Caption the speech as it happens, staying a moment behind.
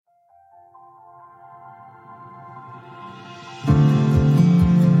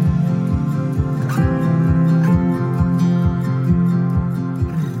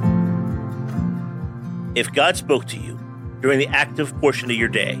If God spoke to you during the active portion of your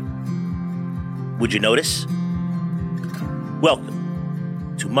day, would you notice?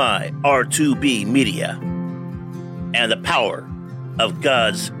 Welcome to my R2B Media and the Power of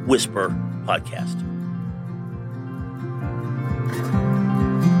God's Whisper podcast.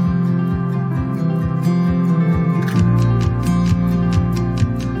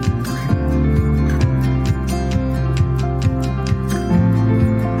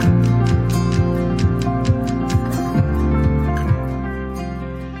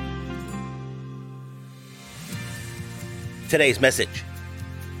 Today's message,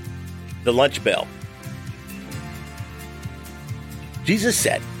 the lunch bell. Jesus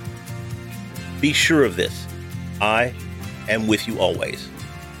said, "Be sure of this, I am with you always."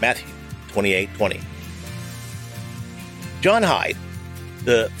 Matthew 28:20. John Hyde,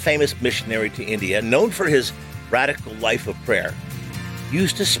 the famous missionary to India, known for his radical life of prayer,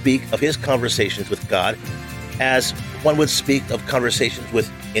 used to speak of his conversations with God as one would speak of conversations with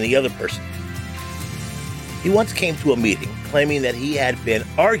any other person. He once came to a meeting claiming that he had been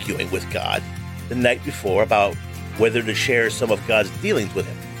arguing with God the night before about whether to share some of God's dealings with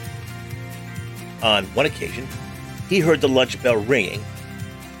him. On one occasion, he heard the lunch bell ringing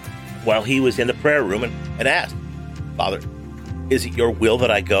while he was in the prayer room and asked, "Father, is it your will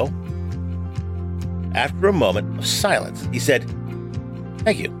that I go?" After a moment of silence, he said,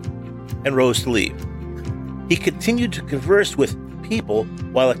 "Thank you," and rose to leave. He continued to converse with people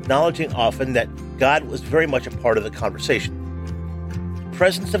while acknowledging often that God was very much a part of the conversation. The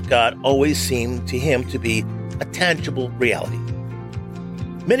presence of God always seemed to him to be a tangible reality.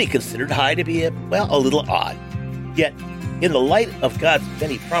 Many considered Hyde to be a little odd. Yet, in the light of God's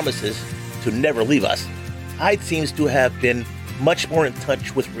many promises to never leave us, Hyde seems to have been much more in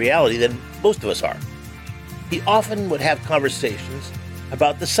touch with reality than most of us are. He often would have conversations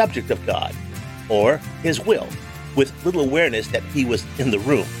about the subject of God or His will, with little awareness that he was in the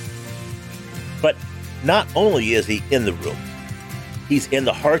room. But not only is he in the room, he's in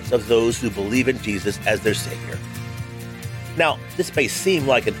the hearts of those who believe in Jesus as their Savior. Now, this may seem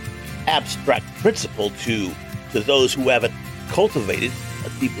like an abstract principle to those who haven't cultivated a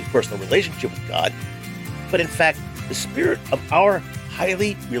deeply personal relationship with God, but in fact, the Spirit of our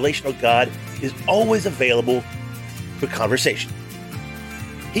highly relational God is always available for conversation.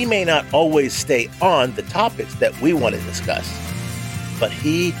 He may not always stay on the topics that we want to discuss, but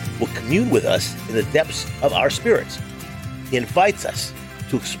He will commune with us in the depths of our spirits. He invites us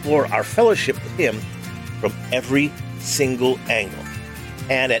to explore our fellowship with Him from every single angle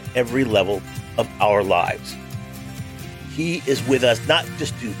and at every level of our lives. He is with us not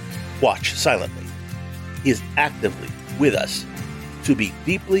just to watch silently. He is actively with us to be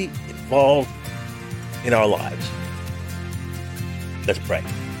deeply involved in our lives. Let's pray.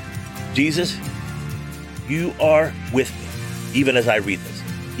 Jesus, you are with me, even as I read this,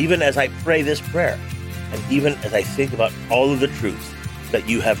 even as I pray this prayer, and even as I think about all of the truths that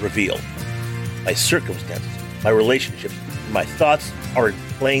you have revealed. My circumstances, my relationships, and my thoughts are in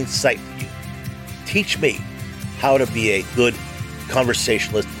plain sight to you. Teach me how to be a good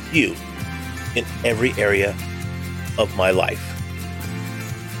conversationalist with you in every area of my life.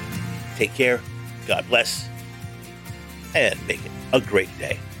 Take care, God bless, and make it a great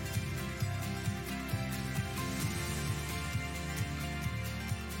day.